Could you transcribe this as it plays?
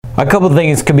A couple of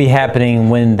things could be happening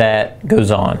when that goes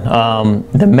on.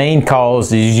 The main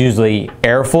cause is usually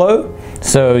airflow.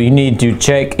 So you need to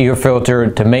check your filter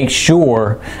to make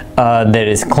sure that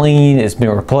it's clean, it's been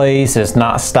replaced, it's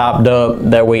not stopped up.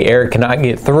 That way air cannot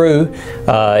get through.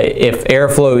 If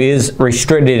airflow is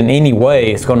restricted in any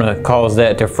way, it's going to cause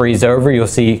that to freeze over. You'll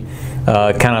see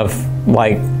kind of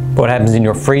like what happens in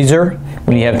your freezer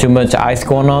when you have too much ice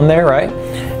going on there, right?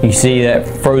 You see that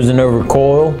frozen over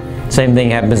coil. Same thing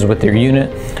happens with your unit.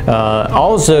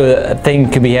 Also, a thing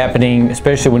could be happening,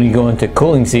 especially when you go into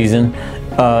cooling season,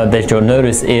 that you'll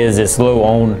notice is it's low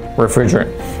on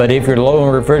refrigerant. But if you're low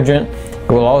on refrigerant, it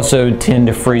will also tend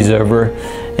to freeze over,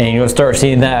 and you'll start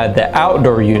seeing that at the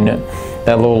outdoor unit.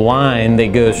 That little line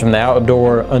that goes from the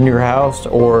outdoor under your house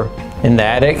or in the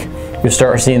attic, you'll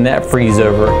start seeing that freeze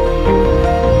over.